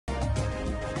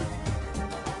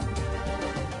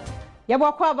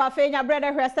Yabokwa ba fenya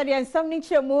brother hwestade ensam ni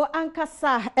chemu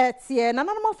ankasa etie na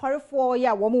nanoma farefo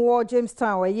ya wo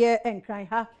Jamestown ye enkran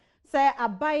ha say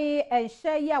abai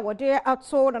enhye ya wode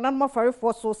ato na nanoma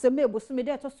farefo so se mebosome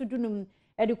de etoso dunum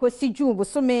edikosi June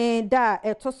bosome da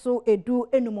etoso edu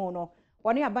enumo no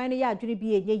woni abai ne ya adwene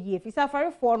bi yeye fisa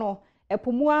farefo no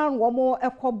epomua wo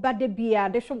ekoba de bia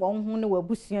de hwe won ho ne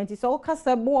wabusuan ti so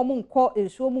kasa bo wo nko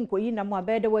ensuo mu nkoyi na mo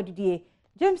abede wadidie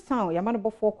Jamestown yamano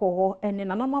bofo ko ho ene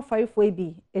nanama farefo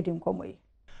ebi edi nkomoyi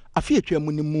Afi atwa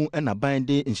mu ni mu na ban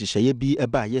de nhyehyeye bi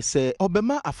eba yese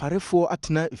obema afarefo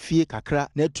atena fie kakra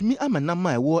na atumi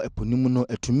amanama ewo eponimu no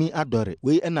atumi adore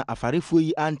we na afarefo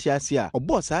yi antiase a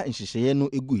obo sa nhyehyeye no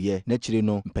eguye na kire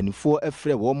no mpanifo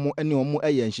efre wo mo ene wo mo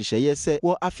eye nhyehyeye se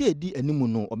wo afi edi animu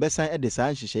no obesan ede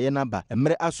sa nhyehyeye na ba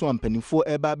emre aso mpanifo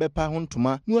eba bepa ho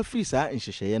ntoma no afiri sa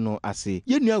nhyehyeye no ase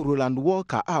yenua Roland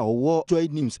Walker a owo Joy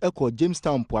Nims eko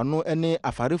Jamestown poano ene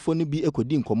afarefo no bi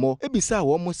ekodi nkomo ebisa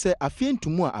wo mo se afi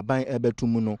ntumu a aban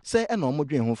ebetumu no se ena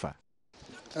omodwen ho fa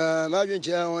ma dwen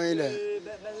che won ile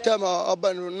tema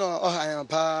obanu no ohan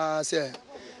pa se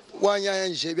wanya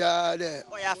yan je bia de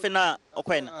o ya fe na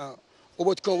okwena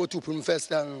obotko obotupun first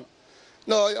time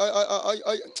no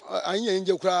anya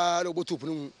nje kura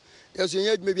obotupun yeso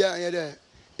nya dme bia anya de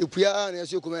epua na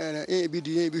yeso kuma na bi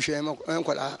di bi hwe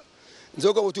enkwala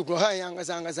nzo ko obotupun ha yan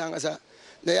ngasa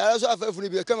na ya so afafunu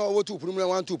bi kama obotupun na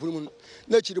 1 2 pun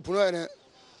na chiri pun na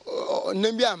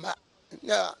Nambiamba,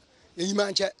 yeah,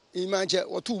 Imanche,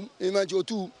 or two,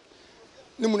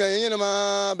 no,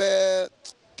 ma be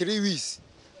 3 weeks.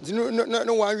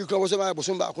 No 1 week was about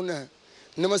Bosumba,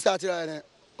 never started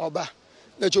Oba.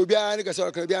 The Chobia,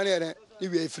 the Caribbean, you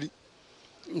be free.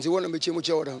 It's one of the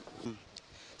Chimucho.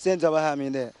 Since I have me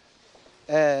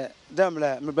there,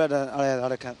 Damla, my brother,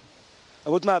 I can. I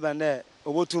would my band there,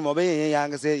 or to my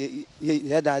young say,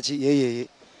 ye,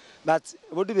 but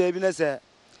what do baby say?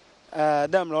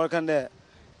 Dam Lord can there.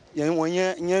 Young 1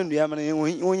 year, young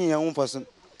young person.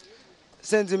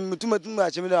 Send him too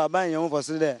much about buying young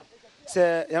person there.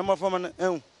 Say, young woman,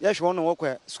 yes, one walk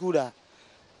where school.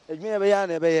 It may be a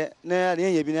near the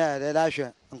end, be near the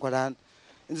Dasher and Quadan.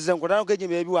 In the same Quadan, getting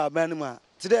baby or Banama.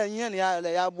 Today,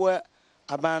 yeah, boy,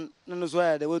 a band, none of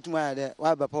where they were to my there,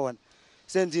 why by poem.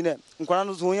 Sent in it, and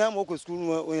Quadan's when young walk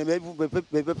school when you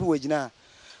baby wage now.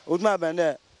 Old my band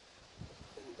there.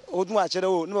 Old much at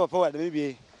all, no power,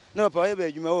 maybe no power,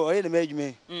 you may made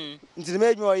me. Into the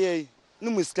made me, ye,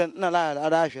 no miscan, no lie,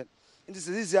 at Asher. It is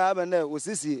this album there was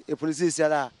sissy, a police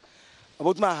yada.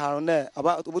 About my hair on there,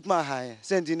 about my high,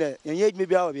 sent in there, and yet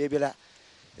maybe I'll be able to.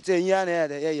 It's a young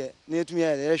air, near to me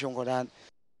at the Asian Kodan.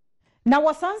 Now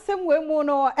was some way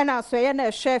mono and I say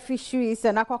and share fisheries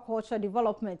and aquaculture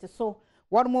development. So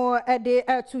one more a day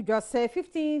to just say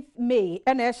 15th May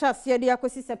and I shall see the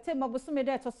Aquasi September was made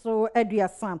that so Edria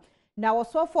Sam. Now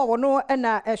so for no and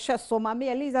a share so Mammy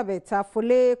Elizabeth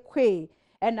Fole Quay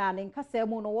and an in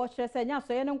Casamono watchers and yes,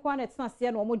 so any one it's not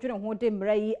seeing or more during one day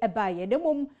Mray a buy a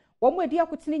demum. One way dear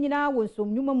Cutini now was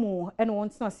some more and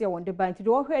once not see one the bind to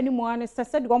do any more and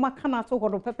said Goma cannot talk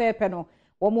or pepper penno.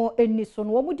 One more any son,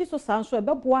 one would just sound so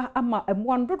about ama and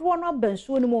 101 up ben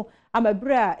so anymore. I'm a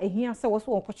bra, and here I was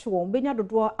one coach one, Benya the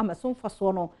draw, I'm a son for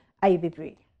sono, I be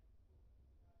brave.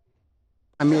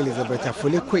 I'm Elizabeth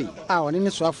Fully our in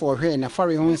so for her and a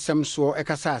furry home some so a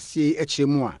cassa see a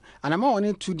chimua, and I'm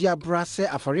on to dear brass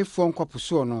a furry phone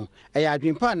copusono, a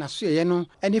yardin partner, no,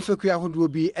 and if a queer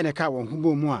would be and a cow on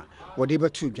Hubo whatever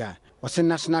tuja, was a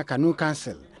National Canoe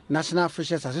Council. National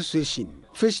Fishers Association,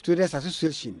 Fish Traders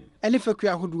Association, and if a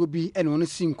queer would be and only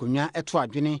sing Kunya at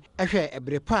Twadwini, a share a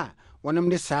brepa, one of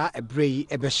the sa a bray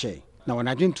a beshe. Now, when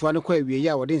I didn't want to quay, we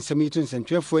are within some meetings and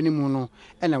 12 for any mono,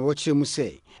 and I watch him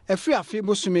say, a free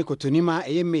affable sumeko to Nima,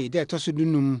 a may there tosu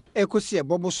dunum, a cosi a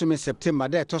bobo sume September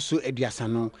there tosu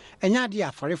ediasano, and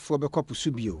yadia for a fobe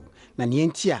subio,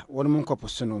 Nanientia, one mon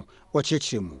coposono, watch it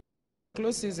him.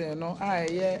 Close season no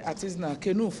artisanal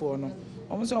canoe for no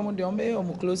almost on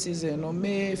the close season no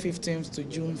May 15th to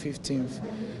June 15th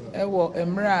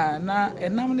emra na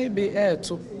enamne be air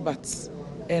to but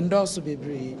endorse be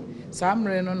brave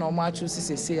samre no ma choose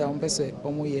sese a ombese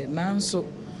omoye nanso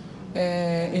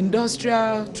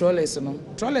industrial trawlers no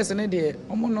de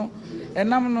omo no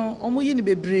enam no omo yi ni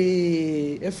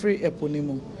bebre every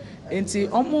eponimo enti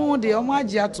omo de omo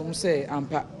agi atom say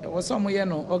ampa was omo ye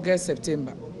no August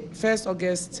September 1st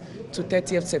August to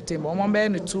 30th September. Omo be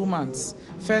in 2 months.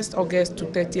 1st August to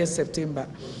 30th September.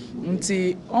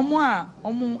 Nti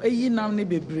omo eyi nam ne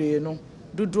bebre no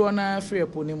dodo na free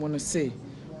eponi mo no say.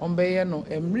 Omo be ye no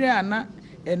emre ana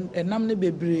enam ne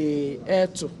bebre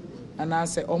eto ana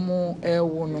say omo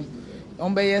ewo no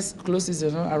on be yes close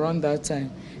season around that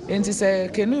time. And it's a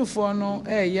canoe for no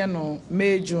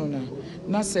May June.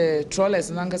 Na say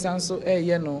trawlers nankasa so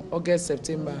August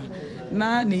September.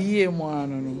 Na ni year mo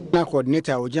no. Na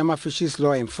coordinator Ojama Fisheries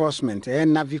Law Enforcement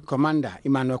and Navy Commander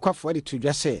Emmanuel Kwafo to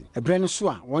just say a brand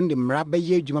so one the mrabe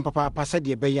ye dwuma papa pasa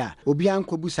de beya obi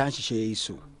anko bu san hihye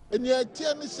isu. Eni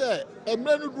atia ni say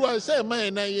emre no do say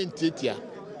man na ye ntetia.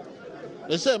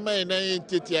 E say man na ye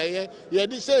ntetia ye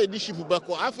di say di ship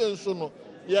bako afen so no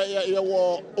ye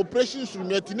wo operation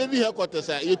surumeti Navy headquarters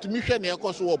a ye tumi hwe na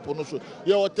ekoso wo pono so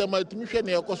ye wo tema tumi hwe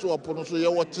na ekoso wo pono so ye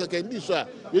wo secondary so a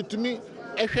ye tumi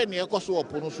ehwe na ekoso wo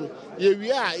pono so ye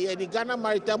wi a ye di Ghana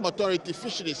Maritime Authority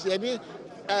Fisheries ye ni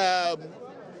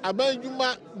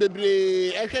abanjuma bebre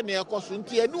ehwe na ekoso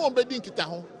nti eni won bedi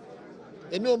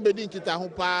nkita ho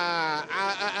pa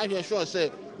ahwe sure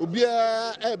say obi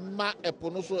ma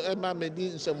epono so ma medi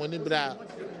nsemoni bra.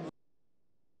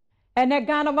 Ene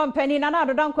Ghana mampani na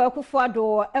adodanko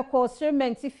akufuado eko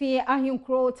sermenti fi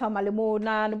ahinkro tamalemo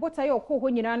na ne bota ye okọ ho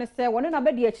nyina ne se woni na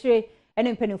bedi akire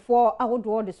ene mpanifo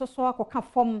ahodo de soso akoka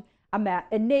fom ama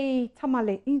enei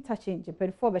tamale interchange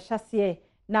mpanifo be hyase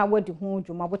na wadi ho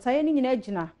dwuma bota ye ni nyina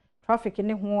agina traffic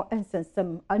ne ho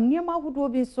ensensem aniema ahodo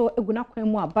bi so eguna kwan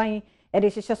mu aban e de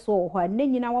hyehye so ho ne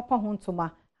nyina wapa ho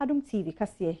ntoma Adom TV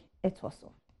kase etoso.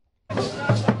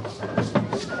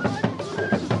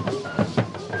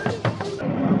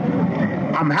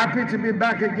 I'm happy to be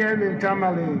back again in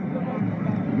Tamale,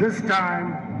 this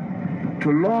time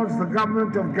to launch the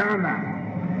government of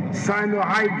Ghana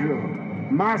Sino-Hydro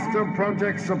Master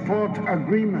Project Support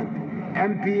Agreement,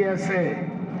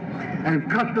 MPSA, and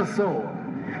cut the soil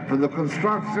for the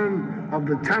construction of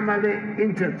the Tamale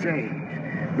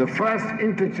Interchange, the first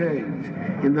interchange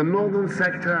in the northern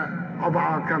sector of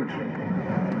our country.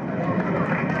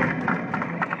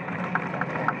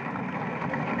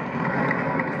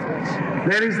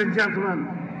 Ladies and gentlemen,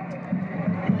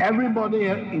 everybody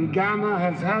in Ghana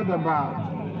has heard about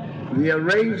the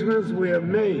arrangements we have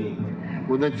made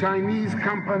with the Chinese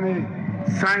company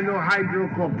Sino-Hydro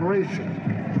Corporation.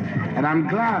 And I'm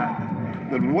glad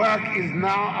that work is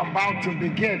now about to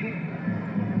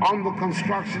begin on the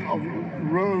construction of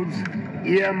roads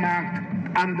earmarked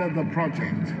under the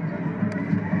project.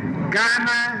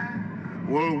 Ghana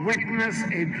will witness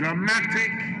a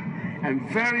dramatic and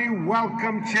very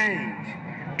welcome change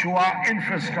to our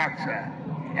infrastructure,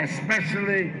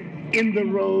 especially in the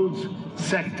roads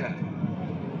sector.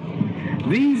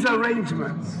 These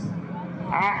arrangements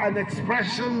are an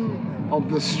expression of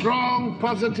the strong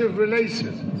positive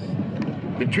relations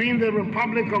between the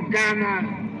Republic of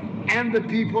Ghana and the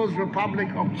People's Republic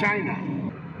of China.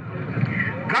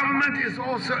 Government is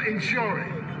also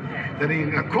ensuring that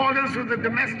in accordance with the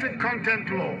domestic content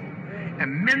law, a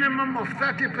minimum of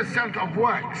 30% of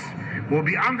works will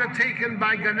be undertaken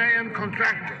by Ghanaian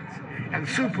contractors and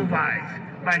supervised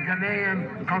by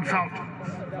Ghanaian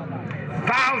consultants.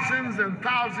 Thousands and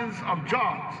thousands of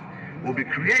jobs will be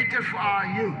created for our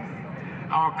youth.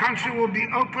 Our country will be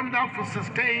opened up for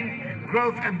sustained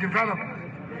growth and development,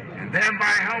 and thereby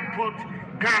help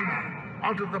put Ghana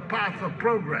onto the path of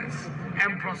progress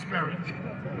and prosperity.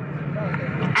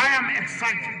 I am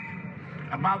excited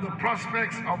about the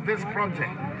prospects of this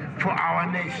project for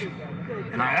our nation.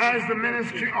 And I urge the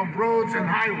Ministry of Roads and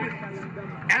Highways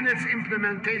and its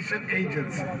implementation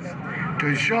agencies to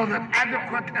ensure that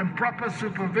adequate and proper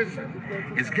supervision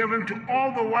is given to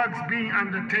all the works being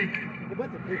undertaken.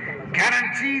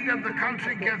 Guarantee that the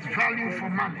country gets value for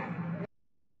money.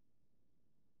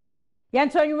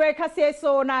 Yanton we kase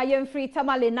so na yemfri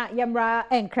tamale na yemra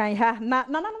enkran ha na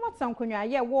nananom atankonwa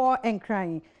ye wo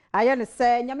enkran aye ne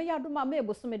se nyame yadoma ma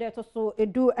ebosome de to so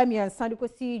edu amiensa de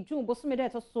kosi jun bosome de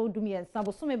to so dumiensa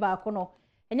bosome ba ko no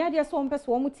enya de so mpese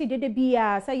wo muti dede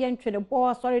bia se yentwe de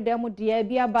bo sorry de mu de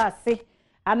bia ba ase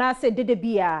ana se dede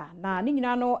bia na ni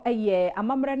nyina no eye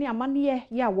amamra ne amane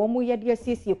ye a wo mu ye de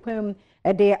asiesie kwam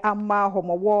de ama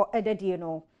homowo edede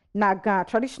no na ga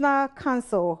Traditional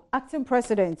Council Acting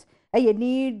President eye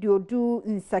ni diodu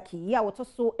nsaki ya woto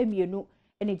so emienu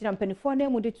ene gina mpanifo na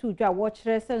mu de tu dwa wo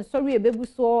kire se nsori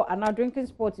ebebuso ana drinking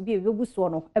sport bi ebebuso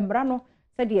no emra no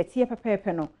se de etie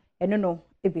pepepe no eno no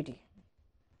ebedi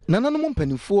nananom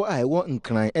mpanifo a ewo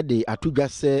nkran de atodwa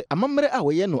se amamre a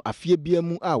woye no afie bia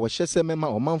mu a wo hyese mema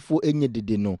omanfo enye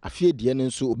dede no afie die no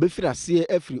nso obefirase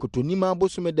afiri kotonima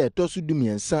bosome de etoso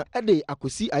dumiensa de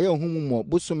akosi ayehumumo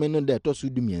bosome no de etoso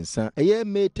dumiensa eye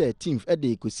May 13th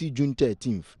de kosi June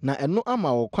 13th na eno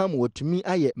ama wokwam wotumi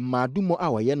aye maadumo a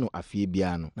woye no afie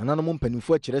bia no nananom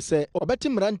mpanifo akire se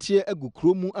obetimrantie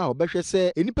agukromu a obehwe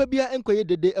se enipa bia enkoye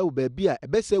dede e wo ba bia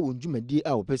ebese wonjumadi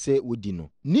a wopese wodi no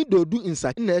Nido do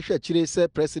insa na ehwe chire say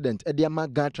president Ediama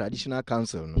Ga Traditional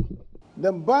Council no.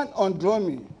 The ban on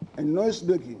drumming and noise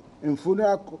making in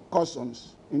funeral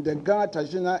customs in the Ghana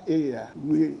traditional area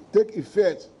will take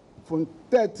effect from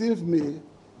 13th May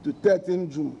to 13th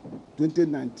June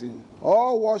 2019.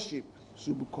 All worship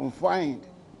should be confined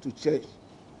to church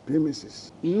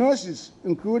premises. Noises,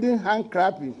 including hand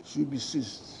clapping, should be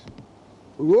ceased.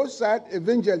 Roadside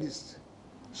evangelists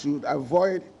should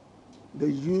avoid the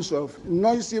use of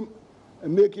noisy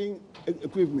making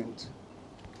equipment.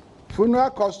 Funeral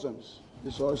customs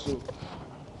is also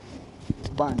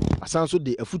banned. Asanso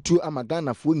de afutuo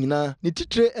amagana fo nyina ne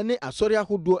titre ene asori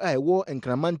ahodo a ewo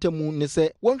enkramantamu ne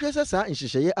se wonhwe sesa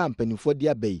nhyehyeye ampanifo de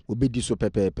abai obedi so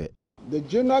pepepe. The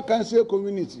General Council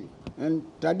community and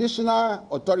traditional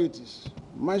authorities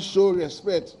must show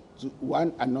respect to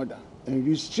one another and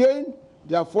restrain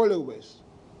their followers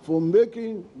from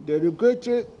making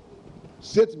derogatory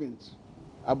statements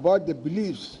about the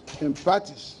beliefs and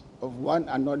practice of one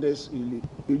another's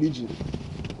religion.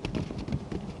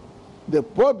 The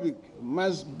public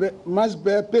must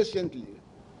bear patiently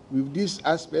with these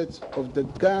aspects of the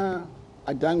Ghana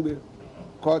Adangbe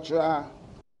cultural.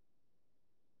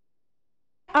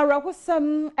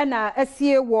 Arawusam ena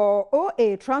esie wo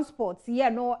OA transport ye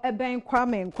no eben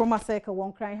kwame nkroma cycle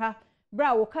won kran ha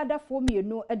bra wo kada fo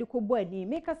mienu edikobo ani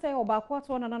meka say obako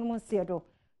ato nananom nsie do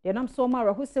de nam so ma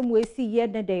arawusam we si ye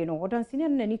den no odansine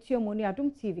na ni tuamu ni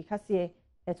Adom TV kase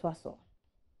etwaso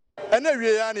ena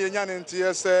wie ya na enya ne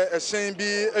ntie se ehyen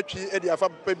bi atwi edi afa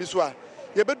papa bi so a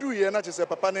ye bedu ye na chese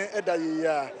papa ne eda ye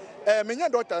ya menya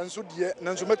doctor nso de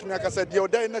na nso matumi akasa de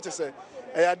odai na chese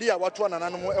ade a wato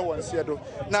nananom e wonse do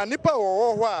na nipa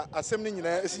wo ho a asem ni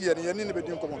nyina esi ye ne ne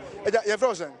bedi nkomo eja ye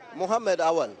frozen Muhammad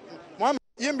Awal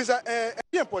yembisa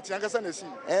import yankasa na si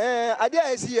ade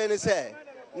a esi ye ne se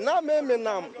na me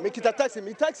nam me kita taxi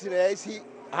na esi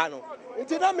ha no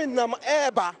nti na me nam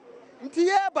eba nti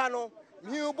eba no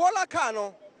mi bola ka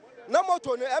no na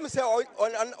moto no em se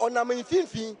onam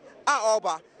mfinfin a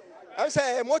oba em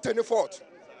se moto ni fault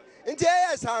nti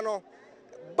yes ha no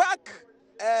back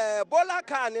bola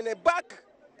ka ne back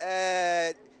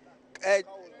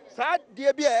sa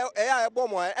die bi e bo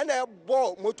mo e na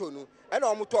bo moto no e na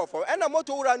omoto ofo e na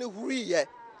moto wura ni huri ye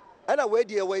e na we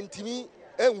die wantimi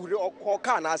enwure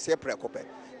okọ na ase prekope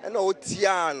e na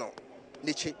otia no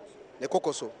nichi ne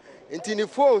kokoso nti ni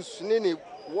phones ni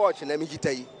watch na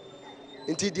migita yi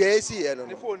nti die esi ye no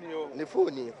ni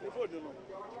phone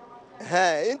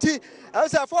nti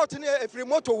ansa fault ni efiri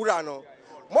moto wura no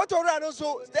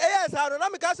so yes ha no na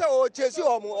me ka say o chesi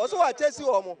omo o so wa chesi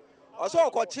omo o so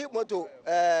okochi moto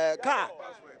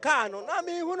car no na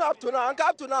me hu up to now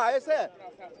I say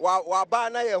wa ba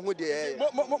na ye hu de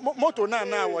moto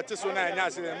na what so na nya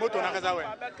se moto na kaza we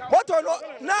moto no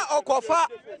na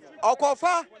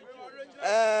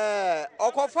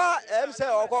okofa em say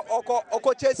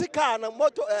okochesi car no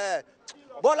moto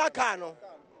bola car no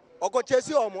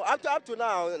okochesi omo up to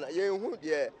now ye hu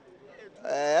de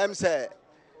em say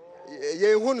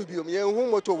ye hu no biom ye hu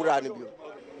moto wura no biom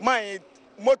my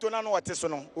moto na no what so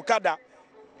no ukada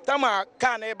tama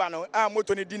car na eba no a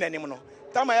moto ni di nanim no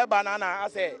tama eba na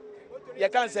ase ye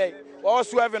kan say o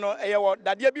swerve no ye wo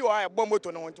dade bi wo a ebo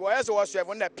moto no nti wo ye se wo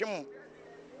swerve na pim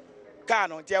car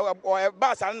no nti o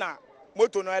ba sa na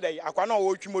moto no edai akwa na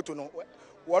wo twi moto no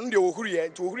won de wo huri ye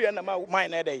nti wo huri ye na mine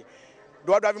na edai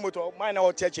do drive moto mine na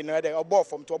wo chechi no edai obo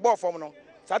form to obo form no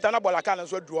sata na bola car no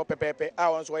so duo pepepe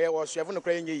a won so ye wo swerve no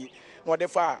kra nyi no de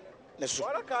fa ne so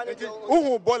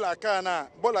uhu bola car na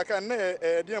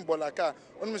dien bola car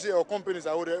on me say your companies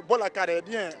are there bola car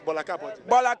dien bola car pot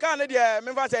bola car ne de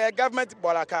me fa say government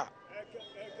bola car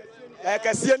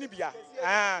kasie ni bia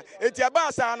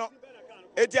etiaba sa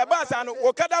no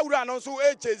okada wura no so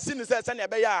echesi ni se na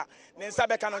be ya ne nsa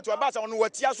be ka no nti oba sa no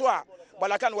watia so a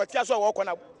bola car no watia so a wo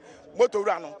kona moto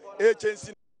wura no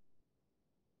echesi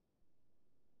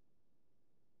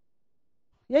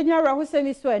Yenya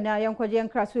rahusemi so na yankwaje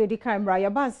nkra so edi camera ya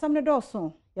ban sam ne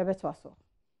doso ya beto aso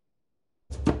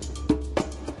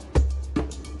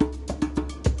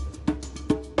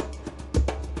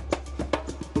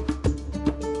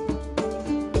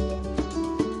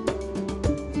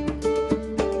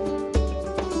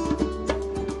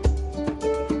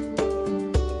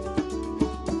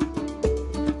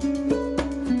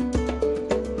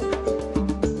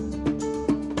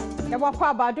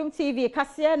Wakwa Adom TV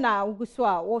kase na uguso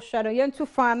a wo hwe no yentu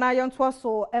fa na yentu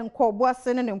aso enko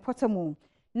oboase ne mpotamu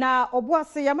na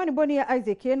oboase yamane boni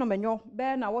Isaac no menyo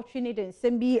be na wotwe ni den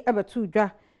sembi ebetu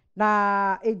dwa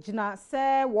na ejina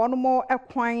se wonomo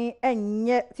ekwan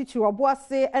enye tichi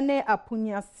oboase ene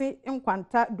apunyase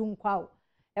nkwanta dunkwawo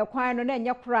ekwan no na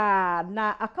enye kra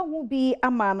na aka ho bi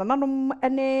ama nananom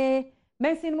ene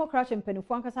mensin mo crash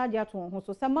mpanifo ankasa age ato ho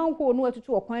so samanho no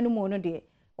atutu okwan no mu no de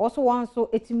also wan so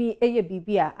etimi eye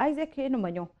bibia Isaac no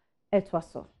manyo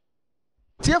etwaso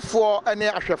Tiefo ene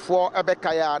ahwefo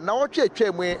ebekaya na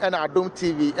wotwetwa mu na Adom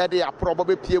TV de aprobo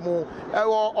bepie mu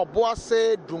ewo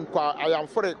oboase dunkwa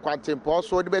ayamfore kwantempo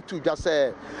so de betu dwa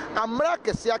se amra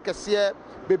kese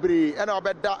bebre na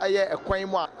obeda eye ekwan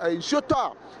mu a nsuoto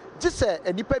a gise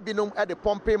enipa binom de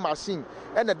pumping machine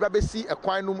na de besi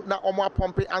ekwan num na omo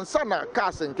pumping ansa na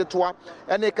cars nketwa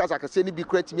ene cars akese ni bi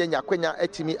kratimi anya kwanya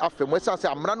atimi afem esanse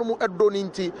amra no mu edo ni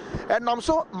nti enam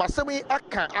so masemi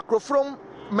aka akrofrom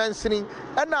mentioning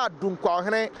na dunkwa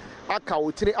ohene aka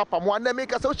otire apamo na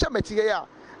make say wo metiye ya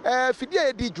fidie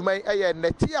edi dwuma eye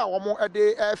neti a wo mo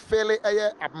de fele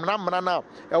eye amnamna na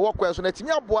wo kwen so na timi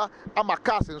aboa ama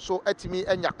cars nso atimi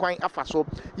anya kwan afa so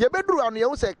ye beduru anu ye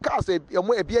wo say cars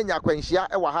mo ebi anya kwan hia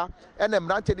e wa ha na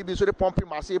mrante de bi so de pumping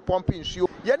machine pumping nsuo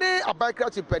ye ne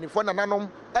abakrati panifo na nanom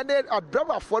ene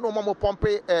driver fo no mo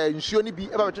pumping nsuo ni bi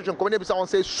e ba betwetwe nkom na bi sa won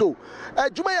say so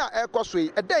dwuma ya ekoso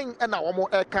yi eden na wo mo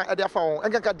ka de afa won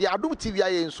enka de Adom TV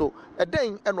aye nso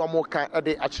eden na wo mo ka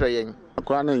de akire yen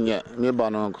Kwana nye mi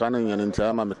bano kwana nye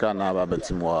ntia ma meka na aba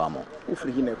betimu amo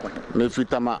ufiri hine kwa me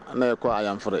fitama na ekwa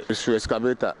ayamfre isu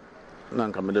excavator na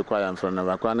nka me de kwa ayamfre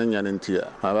na kwana nye ntia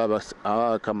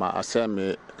aba kama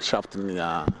aseme shaft ni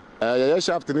ya ya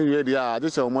shaft ni we dia ade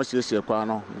se omo siesie kwa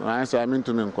no na say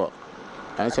amintumi nko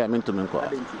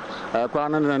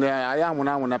kwana na ayamu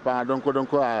na pa donko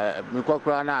mikwa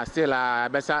kwa na stela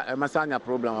besa masanya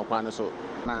problem kwa no so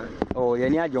oh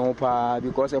yani aje ho pa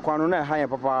because kwano na ha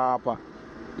papa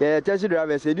yeah taxi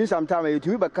driver say do sometime you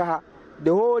to be baka the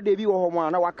whole day bi wo ho mo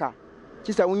na waka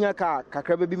chisa wunya ka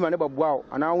kakra bi ma ne baboa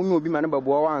ana wunya obi ma ne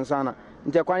baboa wa ansa na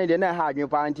nte kwan de na ha adwen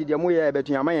pa nti de mo ye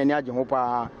betu ama yani aje ho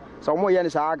pa so mo ye ne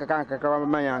sa kakra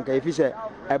ma yan ka efi se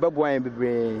ebaboa yan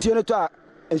bebre ti no to a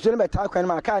nsuo no beta kwan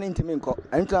ma ka ne ntimi nko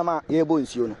antena ma ye bo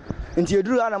nsuo no nti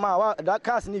eduru ana ma wa da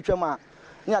cars ni twam a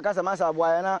ni akasa masa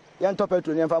aboa na ye ntɔ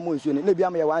petrol ne mfa mo nsuo ne bia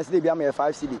ma ye 1 cedi bia ma ye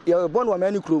 5 cedi ye bon wa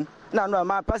mani krom na no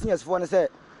ma passengers fo ne se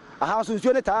aha so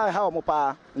nsuo ne taa ha mo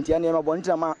pa nti ane ma bon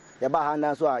ntina ma ye ba ha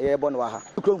na so a ye bon wa ha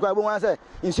krom kwa bo wan se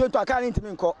nsuo to aka ne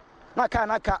ntimi nkɔ na ka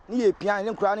na ka ni ye pia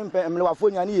ne nkura ne mle wa fo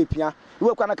nya ne ye pia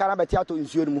iwe kwa na ka na beti ato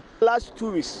nsuo mu last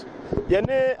 2 weeks ye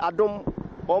ne Adom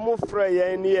omo frɛ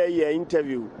ye ne ye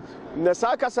interview na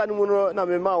sa kasa no mu no na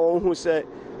me ma won hu se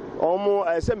omo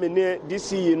se me ne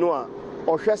DCE no a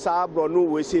ohwe saa bro no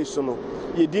we sei so no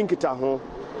ye dinkita ho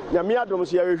nyame Adom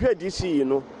so ye hwehwe DCE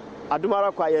no Adom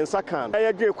ara kwa ye nsa kan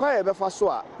ye dwe kwa ye befa so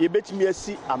a ye betimi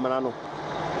asi amana no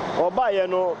oba ye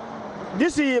no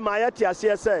DCE ma ye ti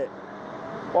ase se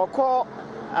okọ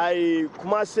ai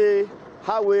Kumase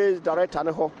highway director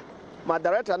ne ho ma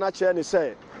director na che ne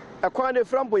se ekwan ne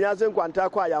from bonyaze nkwanta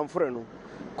kwa ayamfre no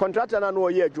contractor na no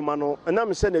ye adwuma no na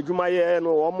me se na adwuma ye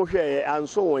no wo mo hwe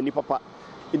anso woni papa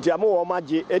nti amo wo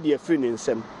magye e de afri ne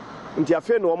nsem nti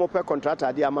afi no wo mo pe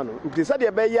contractor de ama no nti se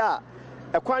de be ya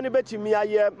ekwan ne betimi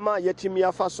aye ma yetimi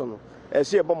afa so no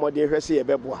ese e bomode hwe se ye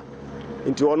beboa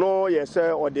nti ono ye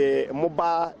se ode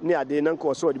moba ne ade na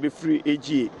nko so ode be free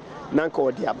AGA na nko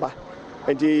ode aba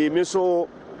nti mi so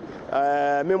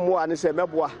me mo ane se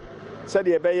meboa se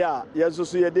de be ya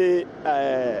yesusu ye de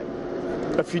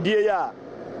afidie ya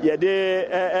ye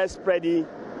de spreading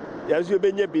yazu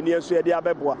benye bini enso ye de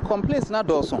abeboa complaints na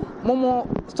doso momo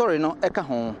story no eka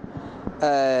ho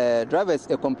drivers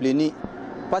complaini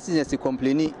passengers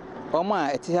complaini omo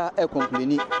a ete ha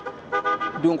complaini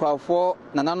dunkwafo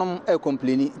nananom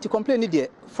complaini ti complaini de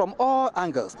from all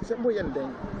angles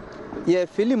ye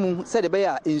filimu said be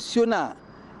ya ensuo na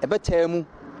ebetamu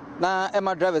na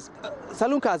ema drivers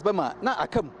saloon cars be ma na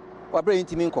akam wabra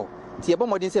intimi nko ti ebo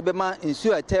modin se be ma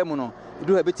ensuo atemu no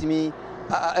du ha betimi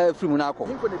film na akọ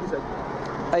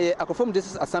aye akọfom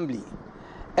district assembly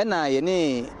ena ye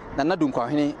ne nana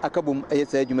dunkwa akabom aye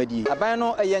sa adwumadi aban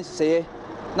no aye nhyehyɛ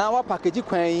na wa package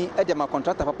kwan yi de ma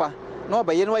contractor papa na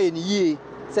obaye no aye ne yie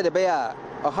se de be ya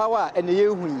ohawa ene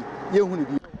yehuni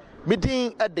bi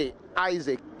midin ade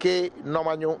Isaac K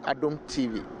Nomanyo Adom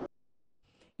TV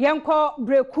Yanko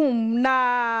Brekum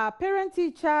na Parent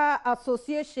Teacher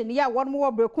Association ya one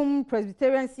more Brekum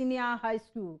Presbyterian Senior High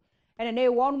School and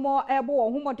then one more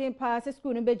ebo humodin pass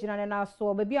school no bejina na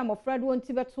so baby am afraid won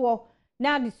ti beto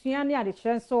na adesua ne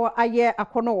adekyen so aye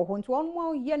akono wo ho nti one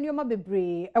more ye nneoma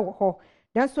bebre ewo ho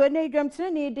dan so na edwam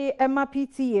tene de ema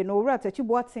PTA no wura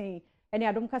tachiboaten ene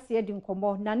Adom kase edi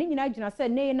nkombo na ne nyina gina se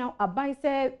ne na aban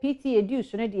se PTA di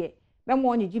usu ne de memo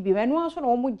onye gibi menu anso na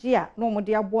wo mo gia na wo mo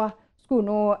de aboa school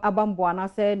no abamboa na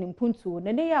se nimpuntu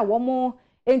ne ya wo mo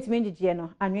entimi ngigye no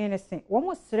anwen ne se wo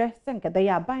mo sere se nkada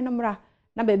ya aban no mra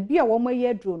na ba bia wo mo ye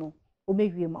aduro no o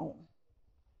mewie ma wo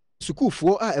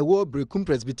Sukuufoɔ a ɛwɔ Brekum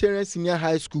Presbyterian Senior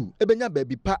High School ebenya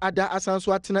baabi pa ada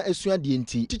asanso atena asua die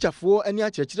nti teacherfoɔ ani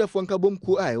akyerɛkyerɛfoɔ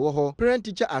nkabomkuo a ɛwɔ hɔ Parent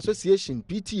Teacher Association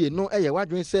PTA no ɛyɛ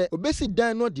wadwen sɛ obesi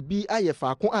dan no de bi ayɛ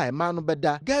faako a ɛma no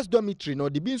bɛda girls dormitory no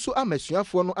de bi nso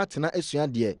amasuafoɔ no atena asua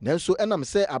deɛ nanso ɛnam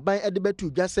sɛ aban ɛde bɛtu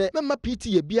dwa sɛ mɛma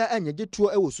PTA bia anyegye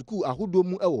toɔ ɛwɔ sukuu ahodoɔ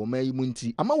mu ɛwɔ ɔman yi mu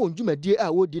nti ama wɔn dwumadie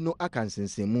a wɔdi no aka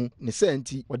nsensɛmu ne sɛ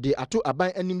nti wɔde ato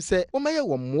aban anim sɛ wɔmɛyɛ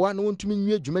wɔn mmoa na wɔntumi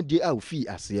nwie dwumadie a ofi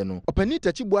aseɛ no Opani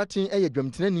tachi buatin eye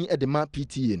dwamtenani edema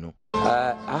PTA no.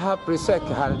 Aha presec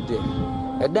halde.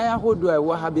 Edan ahodo a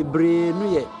ɛwɔ ha bebree no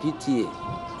yɛ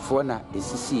PTA fo na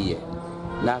esisi ye.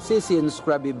 Na sese no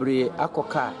skura bebree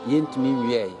akɔka yentumi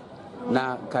nwie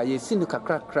na ka yesi no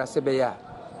kakrakra sebeya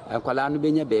akwala no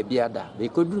benya baabi ada. Be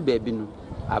koduru baabi no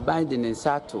aban de ne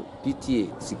nsa ato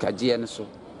PTA sikagie no so.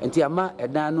 Enti ama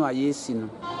edan no a yesi no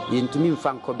yentumi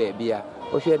mfa nkɔ baabi a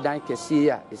ohwe dan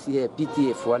kɛse a esi yɛ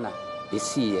PTA fo na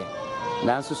esi ye.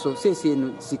 Nanso so sese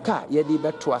no sika yedi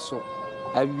beto aso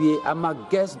awie ama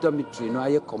girls dormitory no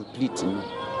aye complete no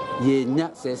ye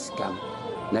nya se sika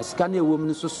na sika na ewom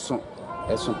no so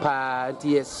eso pa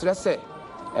ti esrese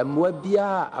emwa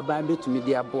bia aban betumi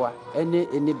di aboa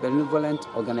ene benevolent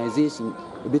organization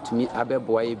betumi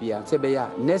abeboa ye bia se be ya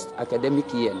next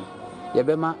academic year no ye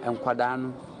bema enkwada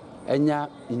no enya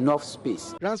enough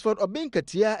space. Ransford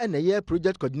Obinkatia eneye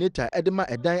project coordinator edema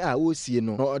edan a osie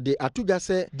no no de atudwa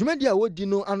se dwumadi a wodi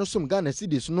no anosom Ghana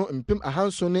cedis no mpem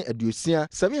ahanso ne aduosia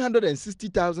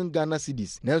 760,000 Ghana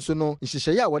cedis. Nanso no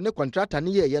nhyehyeye a wone contractor ne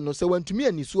ye no se wantumi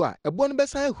aniso a ebo no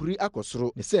besan ahuri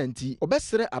akosoro ne se anti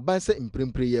obesere aban se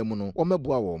mprempre ye mu no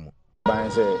omeboa wo mo.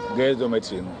 Ban se girls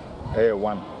dormitory no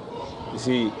one. You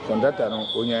see contractor no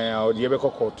onya ya odi ebe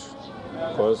court.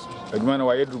 Because adwuma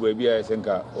why do baby I think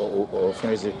or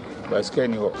finish it by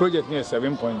scanning project near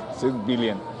 7.6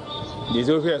 billion. This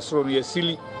over so near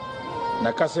silly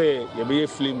na kase ye be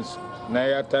films na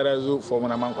ya tarazu for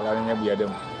na man kola nya bia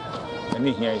dem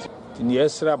ani here ni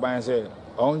esra ban say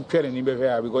on twere ni be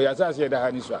fair because ya say da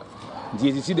hani so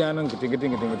di si dan no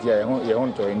nketenkete ya ye ho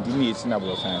nto ndi ni esi na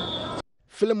blosan.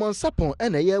 Philemon Sapon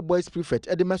eye boys prefect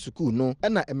edema school no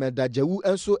na emedajawu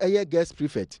enso eye girls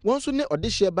prefect wonso ne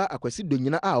odehye ba akwasi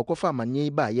donyina a okofa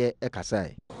amanye ba ye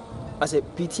ekasai ase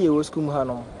PTA wo school mu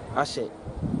hanom ahye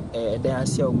dan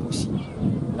asia omusi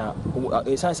na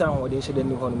esansa ho de hye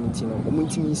dan honom ntino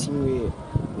omuntimi nsiwe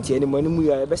nti ene manu mu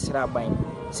ya ebesra aban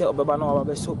se obeba na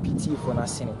oba beso PTA fo na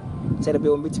sene se de be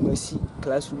ombetimi asi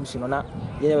classrooms no na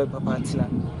ye be papa tina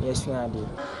ye sua ade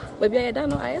baby ya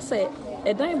no ayese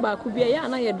edan ba ku bia ya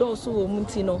na ye do so wo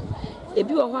munti no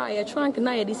ebi wo ho a ye trunk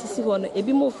na ye de sisi ho no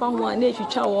ebi mo fa ho a na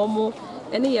etwitwa wo mo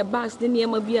ene ye bags de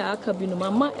niema bi a aka bi no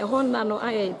mama e ho na no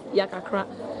aye yakakra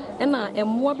ena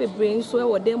emmo bebre nso e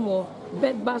wo demo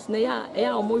bed bags na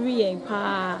ya o mo wi yen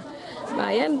pa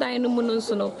ba ye ndan no mu no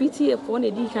nso no PTA fo na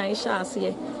di kan sha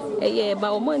ase ye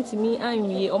ba o mo ntimi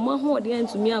anwie o mo ho de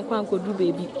antumi akwa ankodu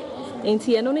bebi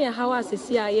enti eno no ye hawa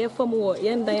asesi a ye fam wo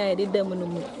ye ndan a ye de dam no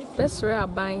mu besre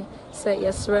aban se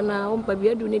yesre na ompa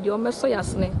biadu ne de o meso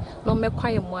yasne no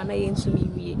mekwaye mo ana ye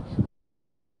ntumi wie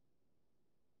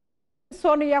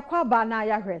so no yakwa ba na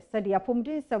ya hwe se de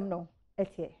apomdin sem no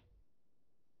etie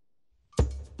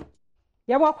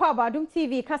yakwa ba Adom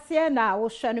TV kase na wo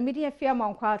hwe no media fia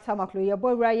mankwa tamaklo ye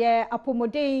bowra ye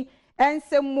apomodin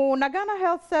ensemu na Ghana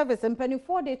Health Service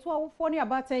mpanifo de to awofo ne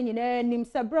abata nyina nim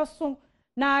se broso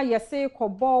na yese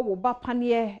kobo wo ba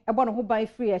panie ebo no ho ban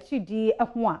free achidi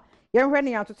eho a yenhwe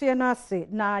ne atoto na ase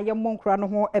na yemonkura no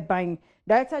ho eban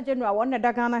Director General won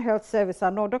da Ghana Health Service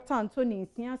no Dr. Anthony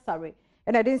Siansare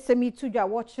ena den semi tudwa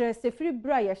wo kire se free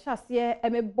bra ye hyase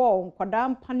emebo nkwada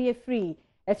panie free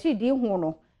achidi ho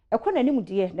no ekona nim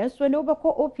de nanso ne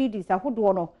obekọ OPD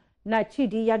sahodo no na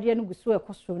achidi yade no guso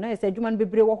ekoso na yese adwuma no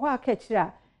bebre wo ho aka kire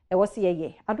a wo se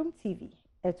ye Adom TV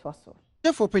etwaso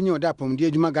Therefore, penny da pom di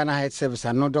adwuma Ghana Health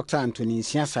Service no Dr. Anthony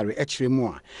Siansare ekyeremu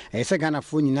a ese Ghana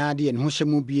fo nyina de en ho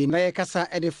hyemu bie na ye kasa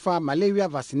edefa malaria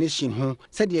vaccination ho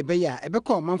se de ebe ya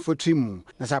ebekọ manfo trimu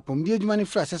na sa pom di adwuma ne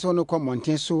fra sese no kọ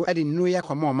monten so ede nnu ya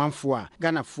kọ manfo a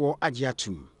Ghana fo agye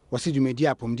atum wasi dwumadi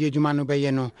apom di adwuma no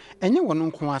beye no enye wono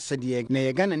nko asede na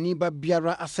ye Ghana ni ba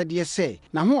biara asede se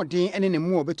na ho odin ene ne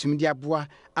mu obetumi di aboa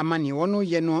amane wono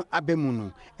ye no abemu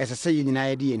no esese ye nyina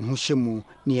ye de en ho hyemu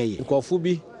ne ye nkofo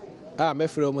bi me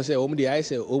frɛ mo sɛ om de ai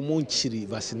sɛ omu nchiri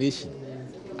vaccination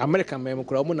America mem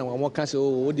kora omu na mo ka sɛ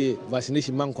o de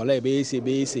vaccination man kola e be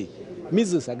ese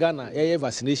measles Ghana ye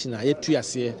vaccination a ye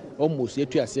tuase almost ye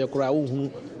tuase kora wo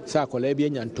hu sɛ kola bi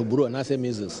anya ntoburo na sɛ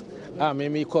measles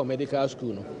me call medical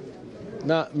school no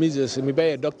na measles me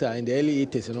be a doctor in the early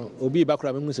 80s no obi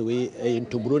bakra me hu se we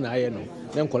ntoburo na aye no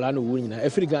na nkola no wu nyina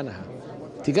afri Ghana ha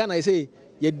ti Ghana I say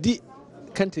ye di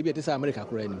country bi e say America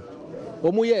kura ni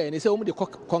omu ye ni say omu de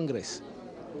Congress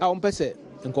a on pese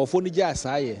nkofo ni gya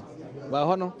asaaye ba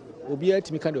ho no obi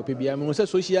atimi kan de opebia me say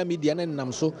social media na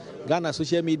nam so Ghana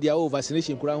social media o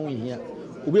vaccination kura ho hia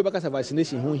obi bakasa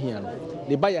vaccination ho hia no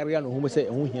de bayare no ho say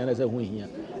ho hia na say ho hia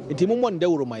nti mo nde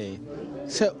woro maye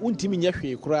say untimi nya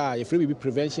hwe kura ye free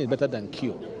prevention is better than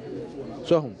cure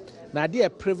so na dey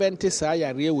prevent say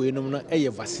yare we no no e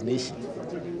vaccination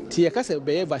ti ye kasa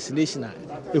be vaccination a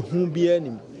ehu bia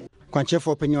nim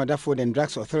Kwanchefo Penyo da Food and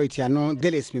Drugs Authority ano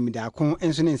Delis Mimidakon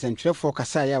enso ne nsentwerefo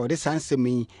kasa ya wode sansem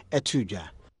yi etudwa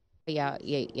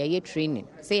ya training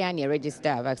say ya na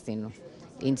register vaccine no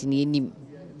enti nim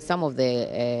some of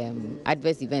the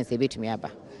adverse events ebetumi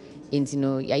aba enti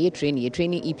no ya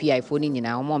training EPI for ni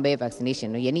nyina omo be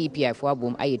vaccination no ye ni EPI for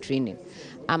abom aye training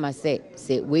ama say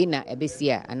we na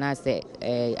ebesia ana say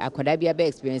akoda bia be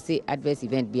experience adverse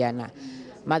event bia na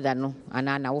mother no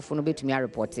ana na wo fo no betumi a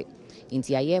report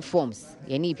into your forms,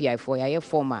 your EPI for your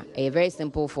form, a very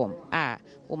simple form.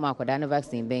 O Marco Dana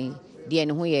vaccine, ben, dear,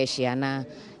 who ye shiana,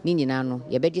 Ninano,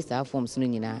 your register forms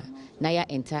Nunina, Naya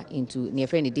enter into near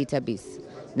friendly database.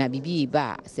 Na BB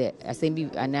bar, say, assembly,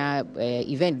 and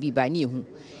event be by new.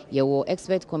 Your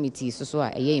expert committee, so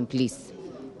a year in place.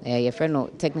 Your friend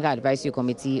of technical advisory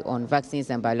committee on vaccines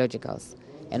and biologicals.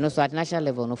 And also at national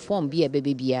level, no form be a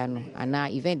baby piano, and now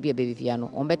event be a baby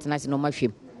piano, on better national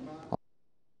machine.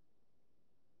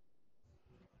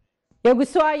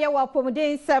 Yeguswa ya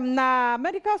wapomuden sem na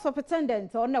medical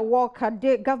superintendent on a work at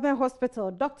the government hospital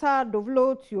Dr.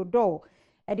 Dovlo Theodore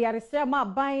e di aresema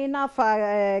ban na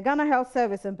fa Ghana Health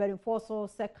Service and Perinforso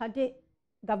Sekade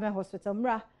government hospital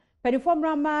mra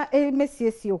Perinformra ma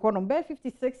MCC hono be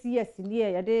 56 years ni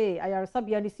ye de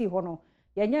ayaresabia ni si hono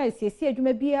ya nya esiesi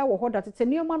adwuma bia wo hoda tete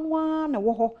nioma no na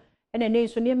wo ho ene ne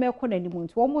nso ne me kona nimu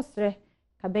nti wo mosre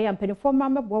kabeya Perinformra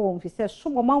mebo wo mfise so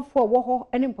manfo wo ho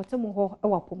ene mpotemu ho e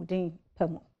wapomuden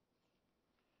pamo.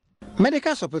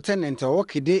 Medical superintendent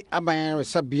Okide Abayan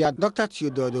Resabia Dr.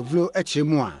 Theodore Dovlo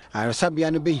Echemua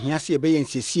Resabia no be hiase be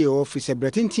nsiesie office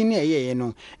bretintin ne ye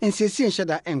no nsiesie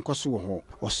nhada enkoso ho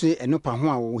ose enopa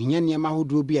ho a wo hia niam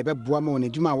ahodo bi ebeboa ma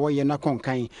onadwuma wo ye na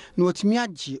konkan na otimi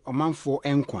agi omanfo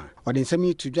enkwa ode nsam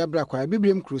yi tudwa bra kwa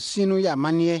bibrem krosi no ya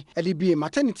amane ade bi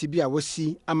maternity bi a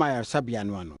wasi ama Resabia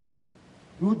no ano.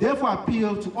 We therefore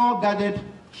appeal to all gathered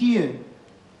here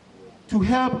to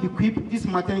help equip this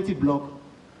maternity block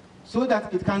so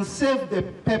that it can serve the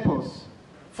purpose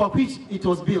for which it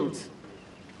was built.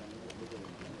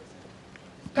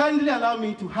 Kindly allow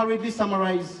me to hurriedly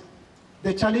summarize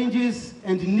the challenges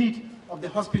and the need of the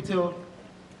hospital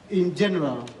in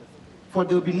general, for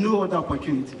there will be no other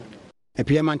opportunity.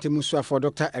 Epiamante Muswa for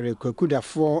Dr. Eric Kuda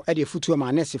for Eddie Futu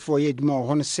Manesi for Yedmo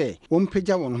Hon say,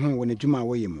 Peja on whom when a Juma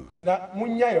Waymo. Na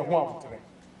Munya ya hwa futre.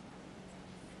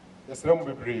 Yesrem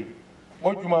bebre.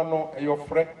 Mo Juma no e yo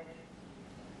frɛ.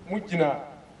 Mujina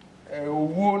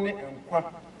owuo ne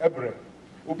nkwa ebre.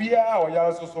 Obi a o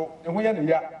ya soso ne ho ya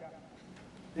ne ya.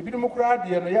 Ebi dum kura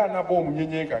de no ya na bɔ mu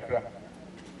nyenye kakra.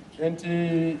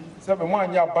 Enti sebe mo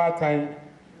anya batan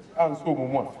anso mu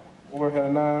mu a. Wo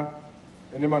hɛ na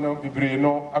enimano bibre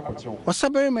no akochewo.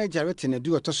 Osabere ma jarete na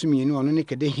du otosumi ni ono ne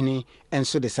kede hini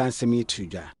enso de sansem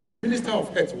etudwa. Minister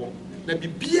of Health wo na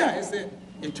bibia ese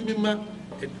etumi ma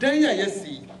edan ya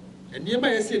yesi eniema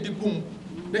yesi edibum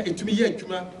na etumi ye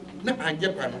adwuma na anye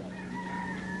pa no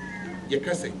ye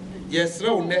kase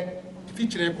yesra wo ne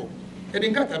fikyire ko edi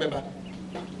nkata beba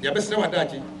ya besra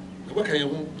wadaji na waka ye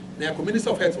hu na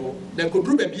Minister of Health wo na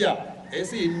kodru ba bia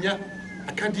ese enya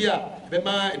akadia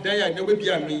bema edan ya na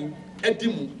wabia mi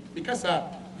edimu mikasa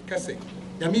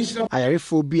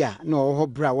ayarefo bia na oho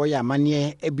bra wo ya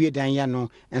amane ebiedan ya no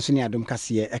enso ne adom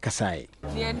kase ekasai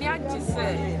ne ni agi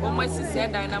se o ma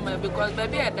sisi dan na ma because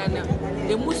baby edan na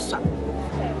emusa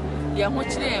ya ho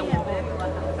kire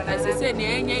en na sese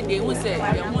ne enye de hu se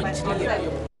ya ho kire ye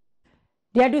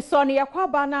de adu so ne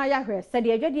yakwaba na ya hwe se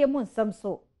de adwade mu nsam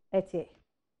so etie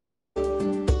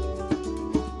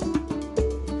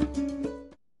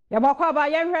Yabakwaba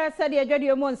yenhwe said ye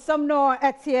dwade mu nsam no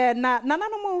etie na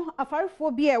nananom afarefo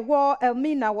bi ewo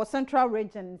Elmina wo Central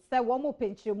Region say wo mo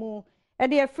penchemu e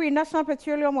de Free National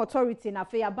Petroleum Authority na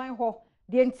fe aban ho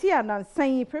de ntia na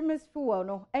nsan premise fuel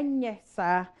no enye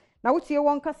saa na wotie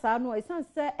won kasa no esan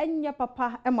se enye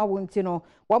papa ema wonti no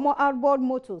wo mo outboard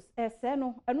motors ese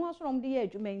no eno asorom de ye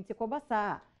adwuma nti koba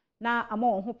saa na ama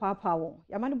won ho papa won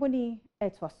yamane boni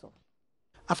etwaso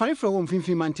Afarefo wo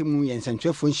mfimfini mantemu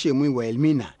yensantwefo nhyiemu wa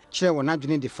Elmina kyerɛ wɔn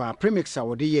adwene de fa premix a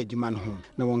wɔde yɛ adwuma no ho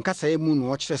na wɔn kasa mu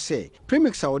no wɔkyerɛ sɛ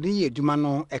premix a wɔde yɛ adwuma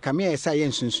no ɛkame a ɛsɛ yɛ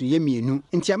nsonsoyɛ mmienu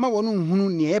nti ama wɔn nhunu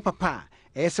nea ɛyɛ papa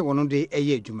a ɛyɛ sɛ wɔn de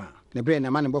ɛyɛ adwuma na bere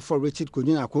na ma ne bɔfo Richard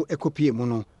Konyina ko ekopie mu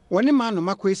no wɔne ma no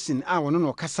makwesin a wɔn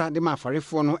no kasa de ma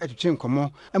afarefoɔ no ɛtwetwe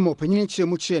nkɔmɔ ɛma ɔpanyin kyerɛ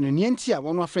mu kyerɛ no nea nti a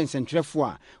wɔn afrɛ nsɛntwerɛfoɔ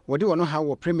a wɔde wɔn ha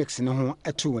wɔ premix ne ho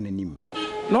ɛto wɔn anim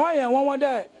na ɔyɛ wɔn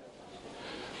dɛ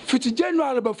fiti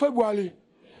January ba February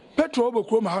petrol ba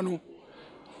kurom ha no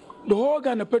the whole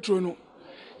Ghana petrol no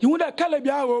you would have color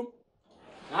biawom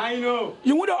I know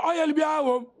you would have oil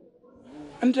biawom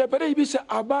and the pere bi say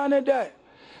abane there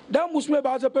that must be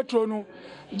ba petrol no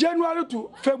January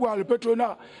to February petrol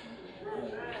na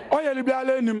oil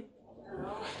bialenim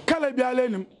color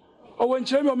bialenim o won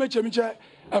kyerɛ me o mechemi kyɛ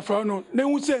afra no na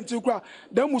hu senti kwa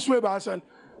that must be ba san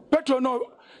petrol no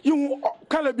you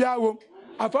color biawom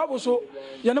afafo so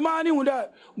yanama ni hu da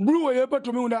blue ye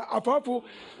petrol mi hu da afafo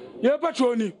ye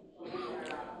petrol ni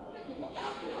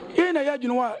ina ya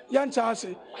jinwa yanta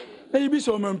ase na yibi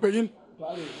so mampanyin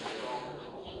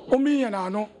omi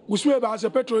yana no gusue ba ase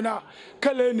petrol na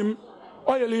kala enim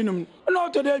oil enim na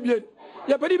to da bie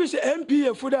ya pedi bi se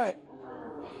MPA fu da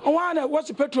wana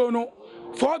what's petrol no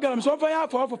 4 gallons so fa ya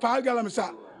 5 gallons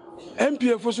sa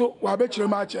MPA fu so wa be kire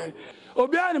ma che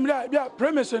obi anim da bia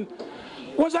premisin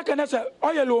what's that kana say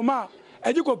oil o ma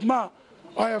eji kopma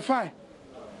oil fine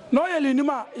no oil ni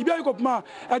ma ibi kopma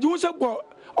eji won se gbo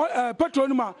petrol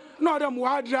ma no dem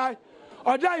wa dry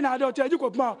or dry na do te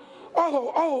ajikopma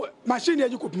machine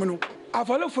ajikopmu no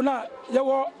afalefo na ye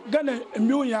wo Ghana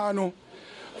million no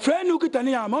friend who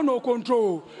kitani am no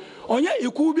control onye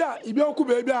iku bia ibi oku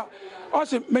ba bia o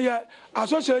se me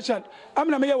association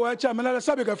amna me ye wo cha me na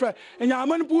sabe ka friend enya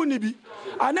amani pu ni bi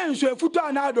ana nso afuto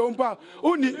ana ado mpa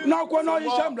uni na akọ na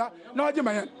oyishamra na oje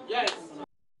man yes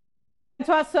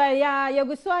Twasaya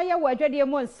Yagusaya Wajadi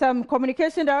Monsam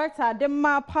Communication Director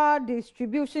Dema Power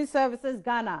Distribution Services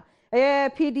Ghana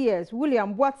PDS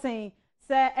William Watson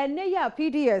say eneya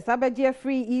PDS abeje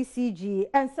free ECG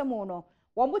and samono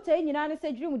wombuta nyina ne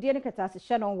se dwum de ne katase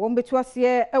hye no wombetu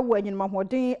ase ewo anyinma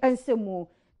hoden ansemu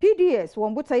PDS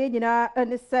wombuta nyina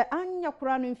ne se anya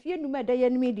kura no mfie numa de ye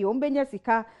nimi de wombenya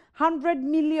sika $100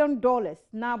 million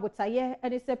na botaye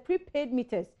ne se prepaid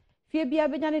meters fie bia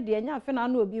benya ne de anya afa na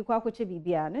obi kwa akwache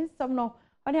bibia ne nsam no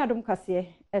one adom kase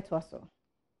etwaso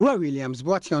Williams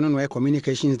Boation no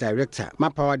Communications Director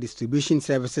Power Distribution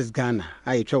Services Ghana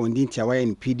I twa won din tiawa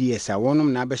in PDS a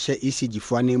wonom na abehye ECG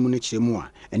fo anemu no kyeremu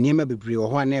a enema bebre wo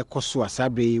ho ana ekoso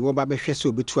asabre wo ba behwe se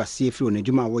obetu ase efiri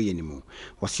onadwuma wo ye nimu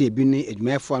wo se ebi ne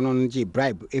adwumafo ano no je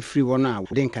bribe efiri wono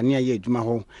a de nkane aye adwuma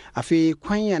ho afi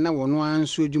kwan a na wono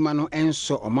anso adwuma no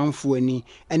enso omanfo ani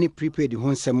ene prepaid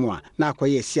ho nsɛm a na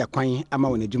akoye esi akwan ama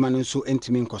onadwuma no nso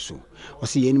entimi nkoso wo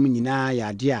se yenim nyina ya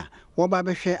ade a woba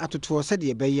behwe atoto se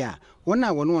de beya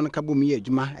wona wono kabom ye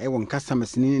adwuma e won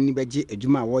customers ni beje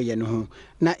adwuma wo ye no ho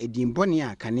na edin bone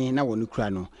a kane na wono kura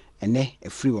no ene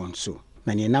afiri won so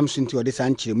na ne nam so nti ode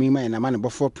san kyeremu ma na ma ne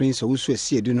bofo prince owusu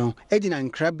asiedu no edina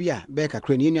nkra bia be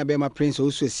kakra ne nua be ma prince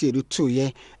owusu asiedu to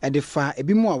ye ede fa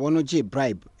ebi mu a wono je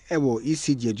bribe ewo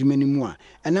ECG adwuma ni mu a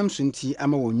enam so nti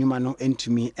ama won nwuma no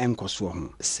entumi enkoso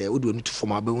ho se odo no to fo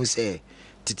ma be hu se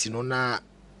titi no na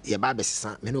ye ba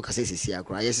besesa me no kase sisi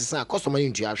akora ye sesa customer ni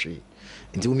ntua hwe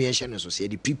nti wo mi enhye no so se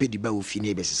di prepaid ba wo fi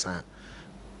ne besesa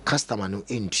customer no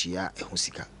entua eho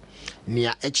sika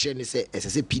nia ekire ni se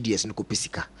esese PDS no ko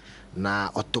pesika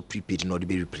na auto prepaid no de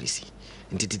be replace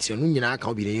nti titi no nyina aka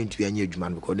obi ne ntua anya adwuma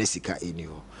no because na sika eni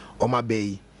ho o ma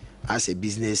be as a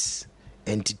business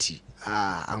entity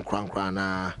ankra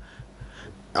na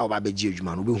o ba be ji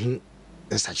adwuma no be hu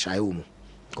nsachirae wo mu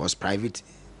because private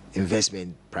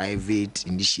investment, private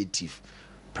initiative,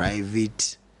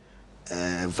 private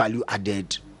value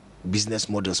added business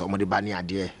models omode bani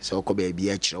ade so ko be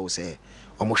bia kire wo se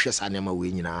omo hwe sa nema we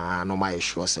nyina no ma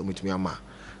sure se mutumi ama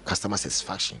customer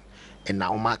satisfaction and na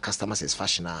oma customer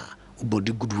satisfaction a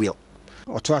ubodi goodwill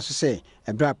oto aso se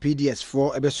ebra PDS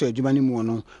for ebeso adwuma ni mu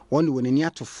no won de wonani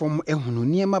ato fom ehunu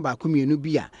niema ba komienu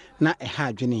bia na eha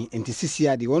adwene enti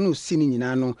sisia de won osi ni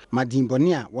nyina no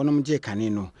madimbone a wonom je kane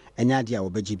no enya ade a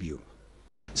wobaji bio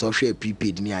so hwe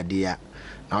prepaid ni ade a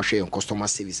na hwe customer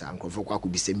service ankofo kwa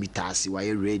kubise mitasi wa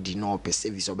ready no per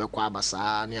service obekwa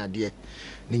abasa ni ade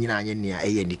ni nyina anye ni a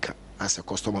eye nika as a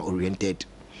customer oriented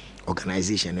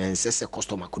organization and say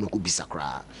customer kono kubisa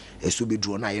kra esu be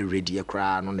draw na ye ready ye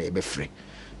kra no na ye be free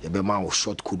ye be ma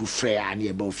short code free ani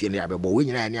ye be ofie na ye be bo we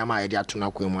nyina ani ama ye de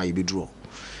atona kwa mu ye be draw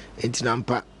enti na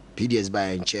mpa PDS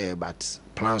buy and chair but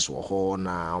plans wo ho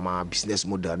na ma business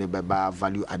model ne be ba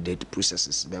value added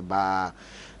processes be ba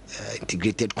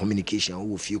integrated communication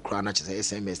who few crowd na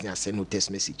SMS na send no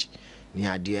text message ni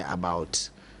idea about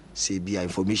say be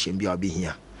information be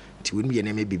here ti we be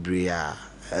na me bebre a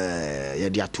ya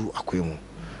dia to akwemu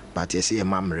but you say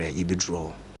mamre you be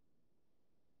draw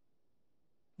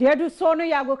Dear do so no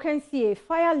yago can see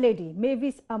fire lady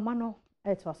Mavis Amano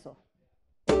etwaso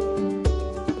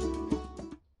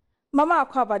Mama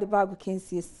akwaba the bag can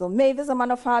see so Mavis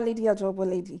Amano fire lady a job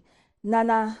lady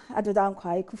Nana adodan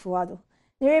kwai kufuado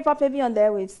Nere papa bi on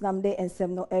there with namde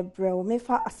ensem no ebre o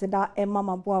mefa aseda e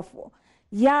mama boafo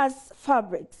Yas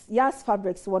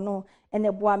fabrics wono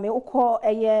ene boa me ukọ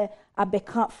eye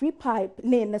abeka free pipe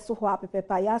lane so ho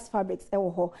apepepa Yas fabrics e wo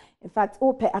ho in fact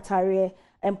ope atare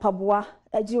empaboa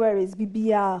jewelries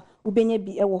bibia ubenye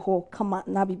bi e wo ho kama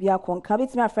na bibia konka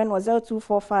betimi a friend was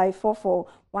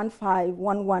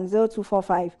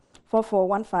 0245441511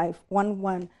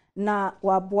 0245441511 na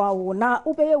waboa wo na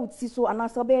ubeye uti so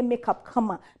anasa be makeup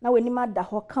kama na wenima da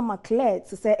ho kama clear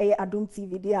to say Adom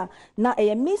TV dia na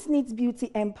Miss Neat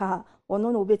Beauty Empire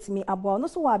ono no betimi aboa no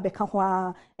so wa beka ho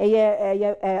a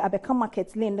abeka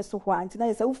market lane so ho anti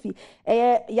na say ufi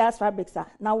Yas fabrics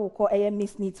na wo ko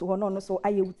Miss Neat ho no so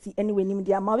aye uti anyway nim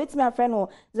dia ma betimi a friend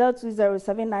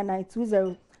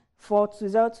 0207992042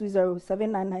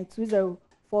 0207992042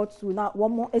 na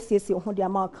one more SSC ho dia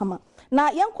ma kama na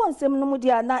yen konsem no mu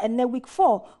dia na ene week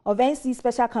 4 of NC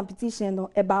special competition no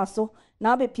eba so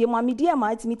na be pie mo media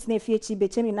ma ultimate na FH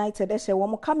Bechem United ehye wo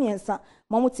mo kamiensa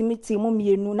mo ultimate mu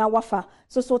mienu na wafa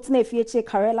so tena FH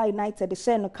Karela United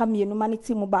ehye no kamienu mani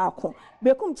team baako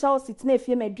Bekum Chelsea tena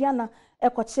FH Meduana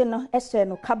ekoche no ehye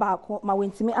no kabaako ma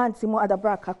wentimi antimo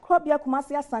adabraka krobia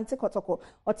Kumasi Asante Kotoko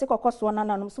otekoko so na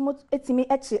nanom so mo etimi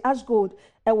eche Ash Gold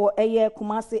ewo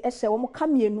Kumasi ehye wo mo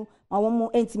kamienu ma wo mo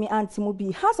entimi antimo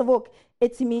bi House of Oak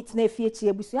etimi tena FH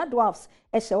Ebusua Dwarfs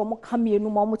ehye wo mo kamienu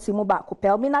ma wo timo baako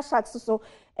Pelmina Sharks so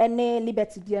ene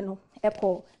Liberty die no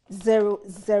eko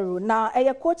 0-0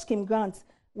 na coach Kim Grant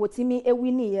wotimi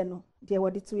ewini ye no de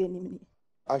wodi to enimni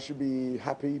I should be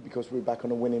happy because we're back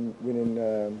on a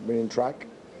winning track,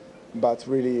 but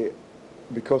really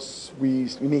because we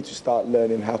need to start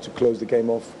learning how to close the game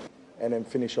off and then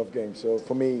finish off games. So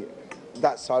for me,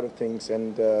 that side of things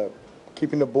and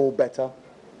keeping the ball better,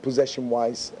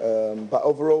 possession-wise. But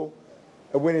overall,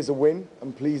 a win is a win.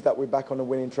 I'm pleased that we're back on a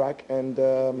winning track, and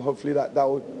hopefully that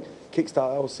will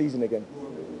kickstart our season again.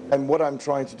 And what I'm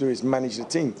trying to do is manage the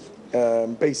team.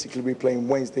 Basically, we're playing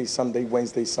Wednesday, Sunday,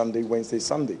 Wednesday, Sunday, Wednesday,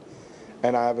 Sunday.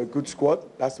 And I have a good squad.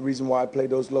 That's the reason why I play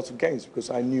those lots of games, because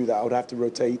I knew that I would have to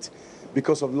rotate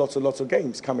because of lots of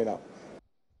games coming up.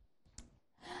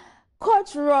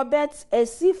 Coach Robert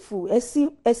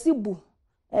Esibu,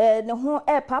 no ho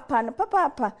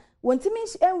papa, wontimi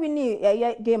enwini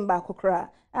game back okra.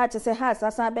 I just say has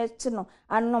asa be no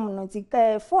anom no ti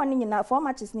 4 ni nyina 4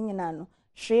 matches ni nyina no.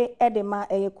 Hwe edema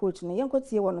coach no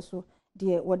yenkotie wono so.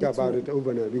 About it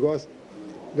overnight because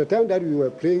the time that we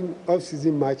were playing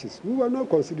off-season matches, we were not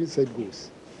considering set goals.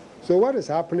 So what is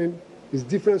happening is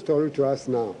different story to us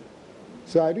now.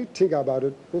 So I did think about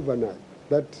it overnight.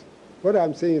 But what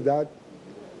I'm saying is that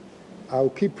I'll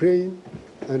keep praying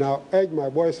and I'll urge my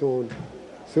boys on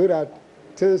so that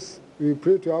since we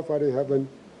pray to our Father in heaven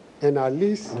and at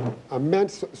least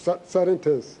amend certain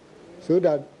things so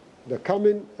that the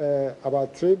coming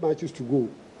about 3 matches to go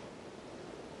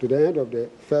to the end of the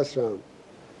first round,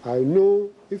 I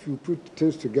know if you put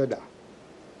things together,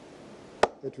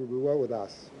 it will be well with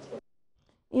us.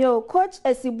 Yo, Coach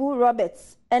Esibu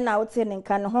Roberts, and out in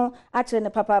Canho, actually,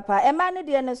 papa, a man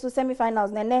in so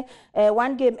semi-finals, nene,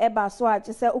 1 game eba so I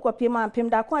just say Ukopima and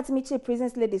Pimda, Quantimichi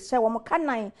Prisons ladies, share one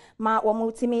canine, ma or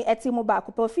multimi, etimo back,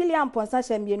 Ophelia and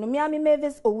Ponsashem, Miami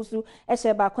Mavis, Osu,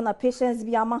 Esheba, Kona patience,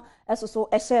 Biama, so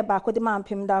Esheba, Kodima and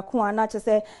Pimda, Kuana, just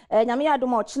say, Yamia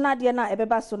Domo, China Diana,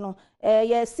 Ebebasono,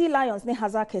 Sea Lions, ne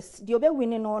Hazakis, Diobe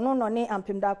winning or no, ne, and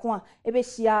Pimda Kwa,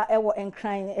 Ebeshia, Ewo and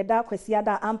crying, a dark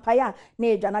Quesiada, Ampire,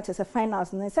 ne, Janatas,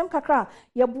 finals, and some Kakra.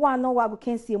 Yabua no wagu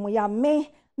kensi mu ya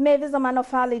Mavis Amano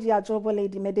lady a job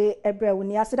lady mede ebre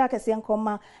wuni asida kese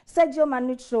nkoma Sergio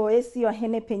Manucho esi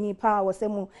ohene penyi pa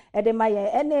wasemu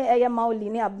edemaye ene eye mauli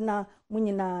ni abna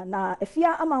munyina na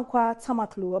efia amankwa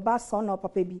tamaklu oba son no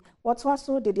papa bi wotwa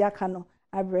so de aka no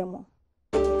abremo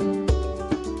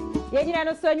Yegyina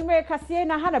no so anwumere kase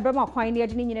na ha na brema kwan ne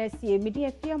agine nyina sie medi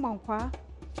efia amankwa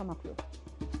tamaklu